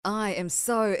I am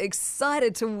so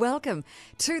excited to welcome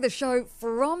to the show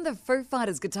from the Foo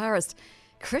Fighters guitarist,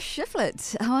 Chris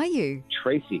Shiflett. How are you?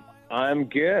 Tracy, I'm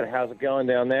good. How's it going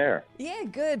down there? Yeah,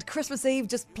 good. Christmas Eve,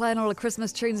 just playing all the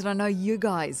Christmas tunes, and I know you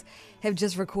guys have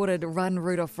just recorded Run,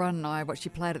 Rudolph, Run. I watched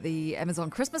you play it at the Amazon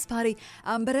Christmas party,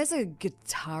 but as a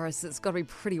guitarist, it's got to be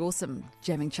pretty awesome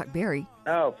jamming Chuck Berry.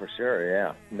 Oh, for sure,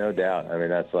 yeah, no doubt. I mean,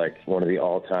 that's like one of the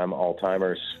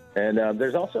all-timers. And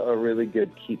there's also a really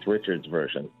good Keith Richards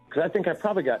version, because I think I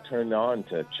probably got turned on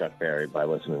to Chuck Berry by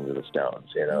listening to the Stones,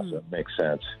 so it makes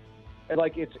sense. And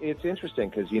like, it's interesting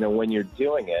because, when you're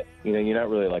doing it, you're not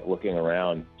really like looking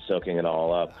around, soaking it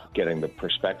all up, getting the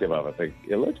perspective of it. But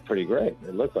it looks pretty great.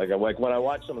 It looked like when I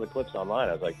watched some of the clips online,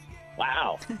 I was like,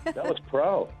 wow, that looks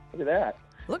pro. Look at that.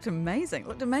 Looked amazing.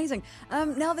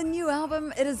 Now, the new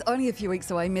album, it is only a few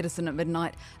weeks away, Medicine at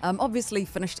Midnight. Obviously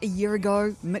finished a year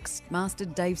ago, mixed,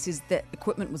 mastered. Dave says that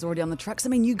equipment was already on the trucks. I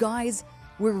mean, you guys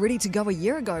were ready to go a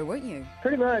year ago, weren't you?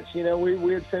 Pretty much.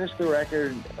 We had finished the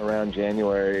record around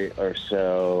January or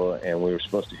so, and we were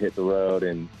supposed to hit the road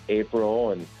in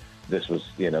April, and this was,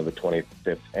 the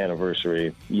 25th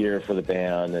anniversary year for the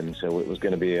band, and so it was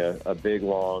going to be a big,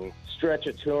 long stretch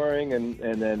of touring, and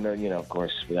then, of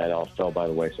course, that all fell by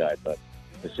the wayside. But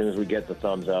as soon as we get the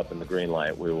thumbs up and the green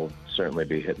light, we will certainly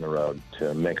be hitting the road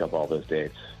to make up all those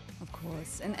dates. Of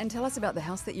course. And tell us about the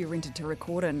house that you rented to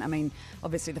record in. I mean,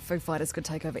 obviously the Foo Fighters could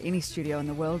take over any studio in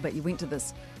the world, but you went to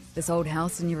this old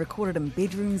house and you recorded in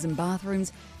bedrooms and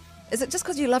bathrooms. Is it just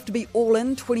because you love to be all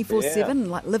in 24/7,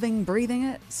 like living, breathing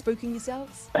it, spooking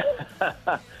yourselves?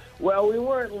 Well, we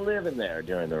weren't living there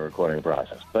during the recording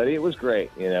process, but it was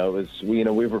great.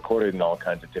 We've recorded in all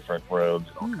kinds of different rooms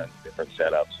and all kinds of different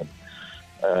setups,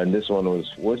 and this one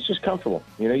was just comfortable.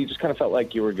 You just kind of felt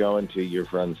like you were going to your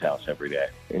friend's house every day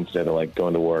instead of like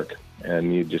going to work.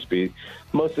 And you'd just be,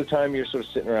 most of the time you're sort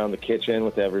of sitting around the kitchen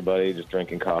with everybody, just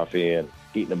drinking coffee and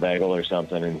eating a bagel or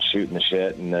something and shooting the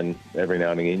shit. And then every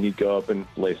now and again you'd go up and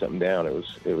lay something down.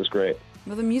 It was great.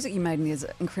 Well, the music you made in there is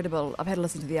incredible. I've had a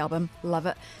listen to the album. Love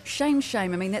it. Shame. I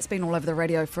mean, that's been all over the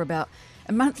radio for about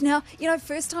a month now.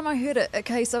 First time I heard it,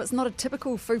 okay, so it's not a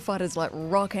typical Foo Fighters like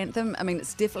rock anthem. I mean,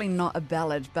 it's definitely not a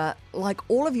ballad, but like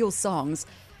all of your songs,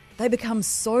 they become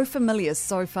so familiar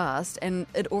so fast, and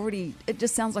it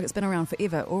just sounds like it's been around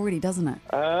forever already, doesn't it?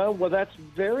 Well, that's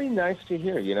very nice to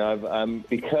hear. I'm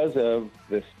because of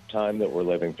this time that we're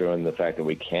living through and the fact that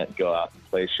we can't go out and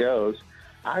play shows,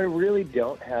 I really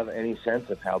don't have any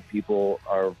sense of how people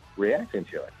are reacting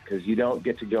to it, because you don't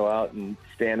get to go out and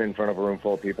stand in front of a room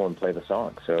full of people and play the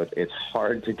song. So it's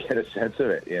hard to get a sense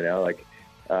of it,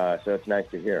 so it's nice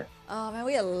to hear. Oh, man,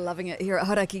 we are loving it here at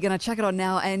Hodaki. Going to chuck it on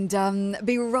now and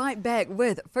be right back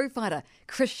with Foo Fighter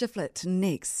Chris Shiflett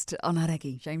next on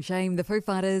Hodaki. Shame. The Foo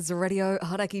Fighters Radio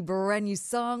Hodaki, brand new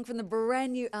song from the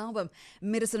brand new album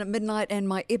Medicine at Midnight, and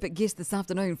my epic guest this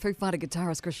afternoon, Foo Fighter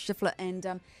guitarist Chris Shiflett.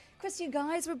 And Chris, you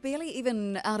guys were barely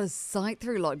even out of sight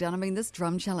through lockdown. I mean, this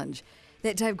drum challenge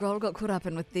that Dave Grohl got caught up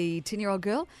in with the 10-year-old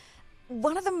girl,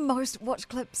 one of the most watched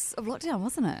clips of lockdown,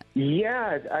 wasn't it?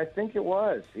 Yeah, I think it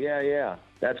was. Yeah.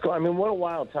 That's cool. I mean, what a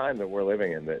wild time that we're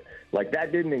living in.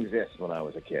 That didn't exist when I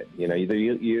was a kid.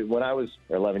 When I was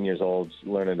 11 years old,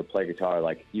 learning to play guitar,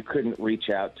 you couldn't reach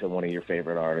out to one of your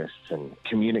favorite artists and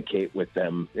communicate with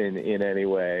them in any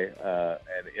way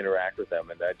and interact with them.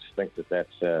 And I just think that's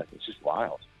it's just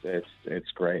wild.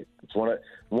 It's great. It's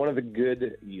one of the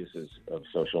good uses of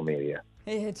social media.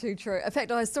 Yeah, too true. In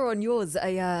fact, I saw on yours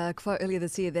a quote earlier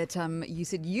this year that you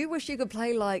said you wish you could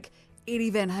play like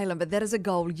Eddie Van Halen, but that is a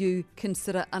goal you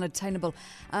consider unattainable.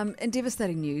 And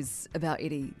devastating news about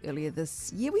Eddie earlier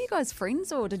this year. Were you guys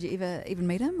friends, or did you ever even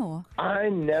meet him? Or I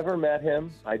never met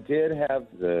him. I did have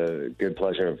the good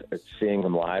pleasure of seeing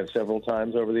him live several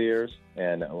times over the years,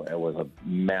 and I was a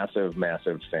massive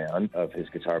fan of his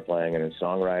guitar playing and his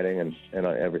songwriting and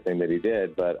everything that he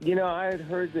did. But, I had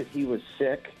heard that he was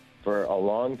sick for a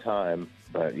long time,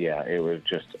 but yeah, it was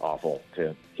just awful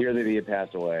to hear that he had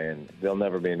passed away, and there'll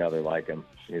never be another like him.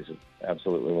 He's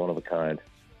absolutely one of a kind.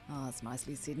 Oh, that's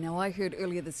nicely said. Now, I heard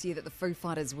earlier this year that the Foo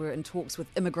Fighters were in talks with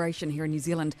immigration here in New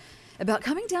Zealand about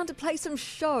coming down to play some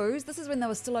shows. This is when they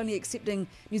were still only accepting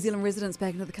New Zealand residents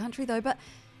back into the country, though. But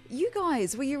you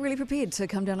guys, were you really prepared to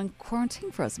come down and quarantine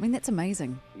for us? I mean, that's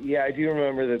amazing. Yeah, I do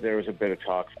remember that there was a bit of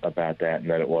talk about that and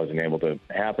that it wasn't able to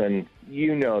happen.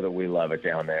 You know that we love it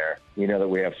down there. You know that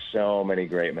we have so many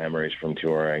great memories from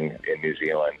touring in New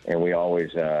Zealand, and we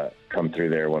always come through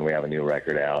there when we have a new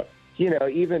record out.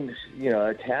 Even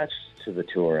attached to the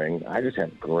touring, I just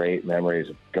have great memories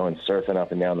of going surfing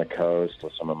up and down the coast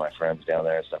with some of my friends down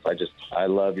there and stuff. I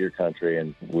love your country,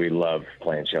 and we love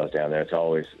playing shows down there. It's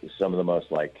always some of the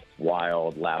most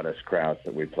wild, loudest crowds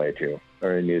that we play to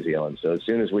are in New Zealand. So as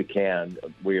soon as we can,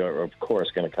 we are, of course,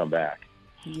 going to come back.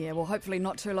 Yeah, well, hopefully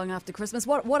not too long after Christmas.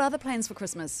 What other plans for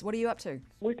Christmas? What are you up to?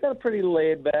 We've got a pretty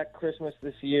laid-back Christmas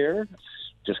this year. It's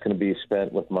just going to be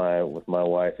spent with my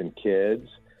wife and kids.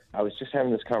 I was just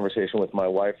having this conversation with my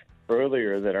wife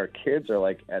earlier that our kids are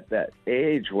like at that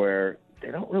age where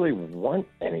they don't really want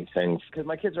anything, because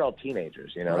my kids are all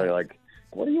teenagers. You know, Right. They're like,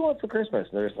 "What do you want for Christmas?"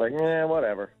 And they're just like,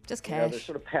 whatever. Just You know, cash. they're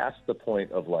sort of past the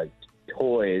point of like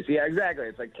toys. Yeah, exactly.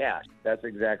 It's like cash. That's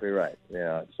exactly right.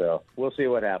 Yeah. So we'll see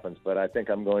what happens. But I think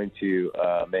I'm going to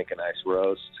make a nice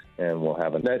roast, and we'll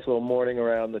have a nice little morning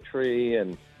around the tree,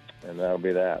 and that'll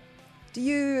be that. Do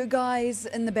you guys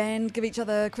in the band give each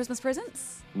other Christmas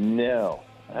presents? No,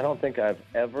 I don't think I've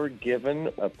ever given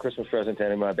a Christmas present to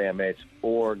any of my bandmates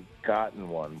or gotten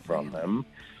one from them.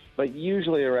 But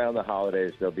usually around the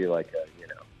holidays, there'll be like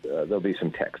there'll be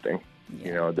some texting. Yeah.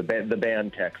 You know, the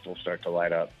band text will start to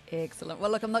light up. Excellent.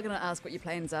 Well, look, I'm not going to ask what your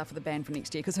plans are for the band for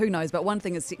next year, because who knows, but one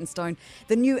thing is set in stone.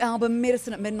 The new album,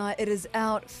 Medicine at Midnight, it is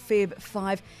out Feb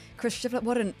 5. Chris Shiflett,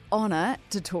 what an honour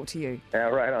to talk to you. Yeah,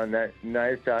 right on.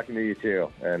 Nice talking to you,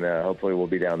 too. And hopefully we'll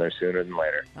be down there sooner than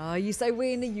later. Oh, you say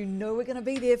when? You know we're going to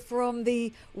be there from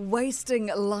the Wasting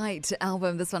Light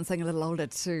album. This one's saying a little older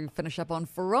to finish up on.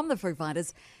 From the Foo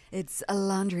Fighters, it's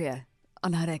Alandria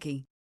on Haraki.